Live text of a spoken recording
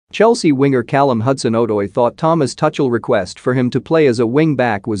Chelsea winger Callum Hudson-Odoi thought Thomas Tuchel's request for him to play as a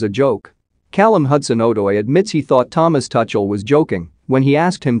wing-back was a joke. Callum Hudson-Odoi admits he thought Thomas Tuchel was joking when he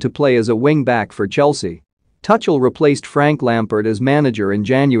asked him to play as a wing-back for Chelsea. Tuchel replaced Frank Lampard as manager in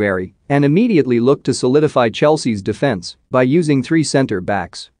January and immediately looked to solidify Chelsea's defense by using 3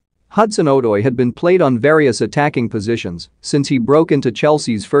 centre-backs. Hudson-Odoi had been played on various attacking positions since he broke into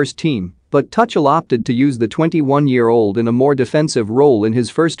Chelsea's first team, but Tuchel opted to use the 21-year-old in a more defensive role in his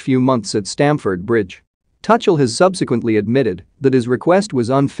first few months at Stamford Bridge. Tuchel has subsequently admitted that his request was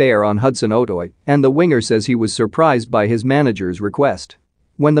unfair on Hudson-Odoi, and the winger says he was surprised by his manager's request.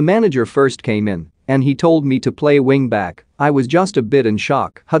 "When the manager first came in and he told me to play wing-back, I was just a bit in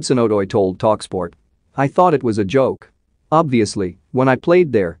shock," Hudson-Odoi told TalkSport. "I thought it was a joke. Obviously, when I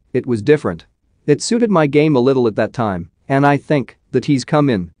played there, it was different. It suited my game a little at that time, and I think that he's come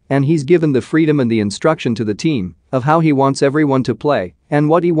in and he's given the freedom and the instruction to the team of how he wants everyone to play and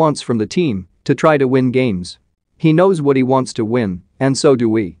what he wants from the team to try to win games. He knows what he wants to win, and so do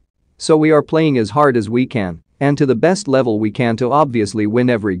we. So we are playing as hard as we can and to the best level we can to obviously win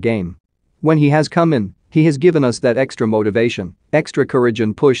every game. When he has come in, he has given us that extra motivation, extra courage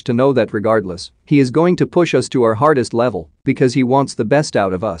and push to know that regardless, he is going to push us to our hardest level because he wants the best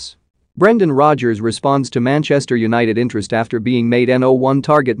out of us." Brendan Rodgers responds to Manchester United interest after being made NO1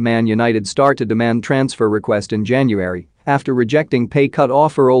 target. Man United start to demand transfer request in January after rejecting pay cut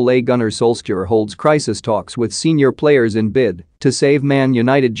offer. Ole Gunnar Solskjaer holds crisis talks with senior players in bid to save Man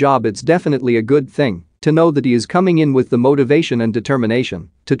United job. It's definitely a good thing to know that he is coming in with the motivation and determination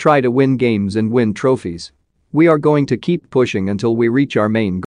to try to win games and win trophies. We are going to keep pushing until we reach our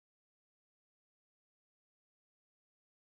main goal.